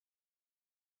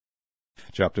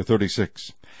Chapter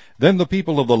 36. Then the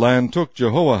people of the land took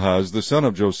Jehoahaz the son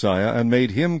of Josiah, and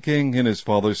made him king in his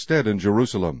father's stead in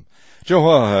Jerusalem.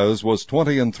 Jehoahaz was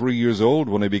 23 years old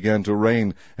when he began to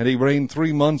reign, and he reigned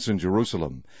 3 months in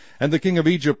Jerusalem. And the king of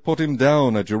Egypt put him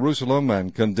down at Jerusalem,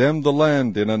 and condemned the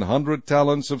land in 100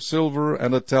 talents of silver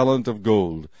and a talent of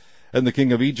gold. And the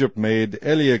king of Egypt made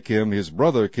Eliakim his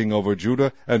brother king over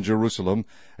Judah and Jerusalem,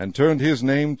 and turned his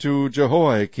name to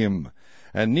Jehoiakim.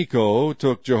 And Necho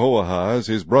took Jehoahaz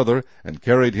his brother, and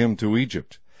carried him to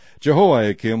Egypt.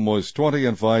 Jehoiakim was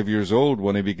 25 years old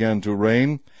when he began to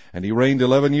reign, and he reigned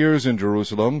 11 years in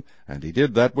Jerusalem, and he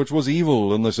did that which was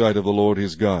evil in the sight of the Lord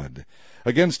his God.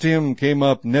 Against him came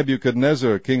up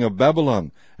Nebuchadnezzar king of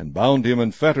Babylon, and bound him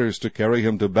in fetters to carry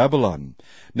him to Babylon.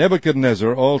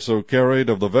 Nebuchadnezzar also carried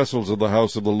of the vessels of the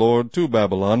house of the Lord to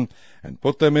Babylon, and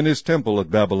put them in his temple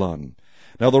at Babylon.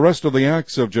 Now the rest of the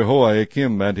acts of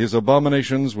Jehoiakim, and his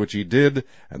abominations which he did,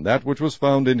 and that which was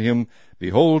found in him,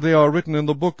 behold, they are written in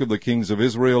the book of the kings of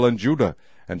Israel and Judah.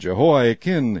 And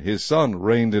Jehoiakim his son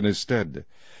reigned in his stead.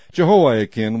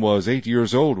 Jehoiakim was 8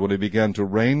 years old when he began to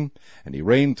reign, and he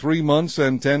reigned 3 months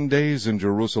and 10 days in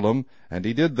Jerusalem, and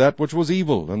he did that which was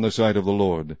evil in the sight of the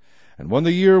Lord. And when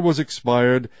the year was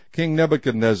expired, King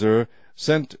Nebuchadnezzar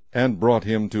sent and brought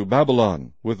him to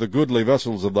Babylon, with the goodly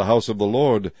vessels of the house of the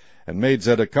Lord, and made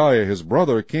Zedekiah his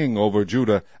brother king over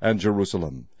Judah and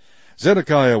Jerusalem.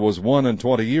 Zedekiah was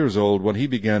 21 years old when he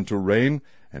began to reign,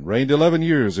 and reigned 11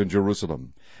 years in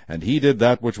Jerusalem. And he did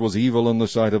that which was evil in the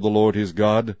sight of the Lord his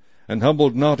God, and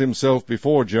humbled not himself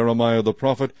before Jeremiah the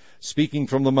prophet, speaking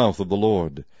from the mouth of the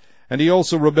Lord. And he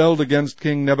also rebelled against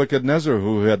King Nebuchadnezzar,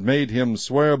 who had made him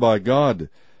swear by God.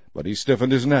 But he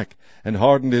stiffened his neck, and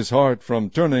hardened his heart from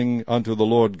turning unto the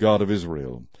Lord God of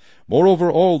Israel.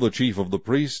 Moreover, all the chief of the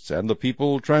priests and the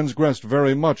people transgressed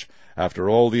very much after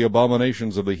all the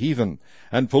abominations of the heathen,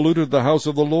 and polluted the house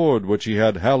of the Lord which he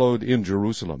had hallowed in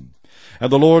Jerusalem.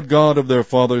 And the Lord God of their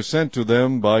fathers sent to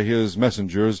them by his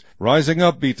messengers, rising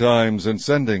up betimes and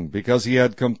sending, because he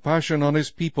had compassion on his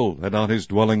people and on his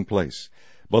dwelling place.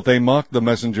 But they mocked the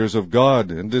messengers of God,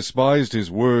 and despised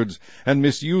his words, and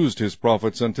misused his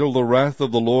prophets, until the wrath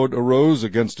of the Lord arose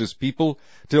against his people,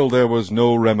 till there was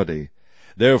no remedy.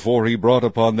 Therefore he brought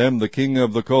upon them the king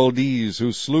of the Chaldees,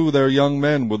 who slew their young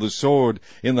men with the sword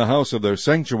in the house of their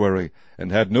sanctuary,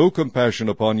 and had no compassion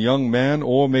upon young man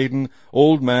or maiden,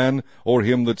 old man, or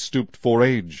him that stooped for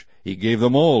age. He gave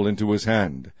them all into his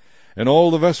hand. And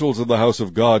all the vessels of the house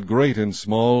of God, great and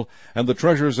small, and the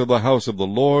treasures of the house of the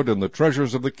Lord, and the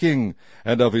treasures of the king,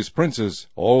 and of his princes,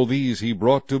 all these he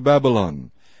brought to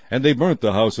Babylon. And they burnt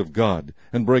the house of God,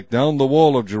 and brake down the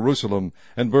wall of Jerusalem,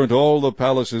 and burnt all the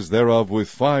palaces thereof with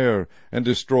fire, and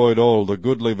destroyed all the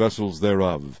goodly vessels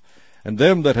thereof. And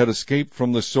them that had escaped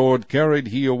from the sword carried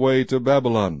he away to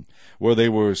Babylon, where they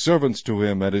were servants to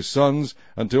him and his sons,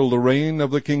 until the reign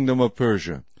of the kingdom of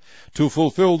Persia, to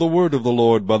fulfill the word of the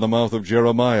Lord by the mouth of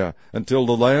Jeremiah, until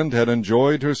the land had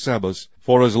enjoyed her Sabbaths.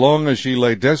 For as long as she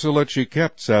lay desolate she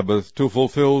kept Sabbath, to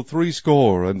fulfill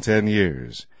 60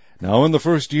 years. Now in the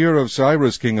first year of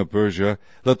Cyrus king of Persia,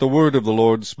 that the word of the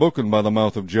Lord spoken by the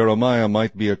mouth of Jeremiah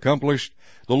might be accomplished,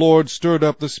 the Lord stirred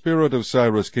up the spirit of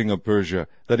Cyrus king of Persia,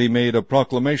 that he made a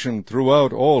proclamation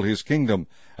throughout all his kingdom,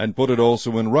 and put it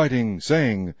also in writing,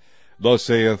 saying, Thus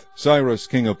saith Cyrus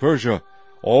king of Persia,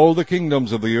 All the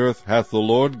kingdoms of the earth hath the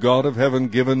Lord God of heaven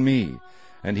given me,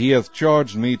 and he hath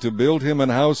charged me to build him an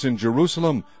house in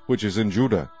Jerusalem, which is in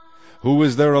Judah. Who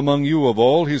is there among you of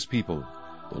all his people?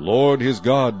 The Lord his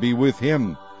God be with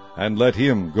him, and let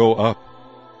him go up.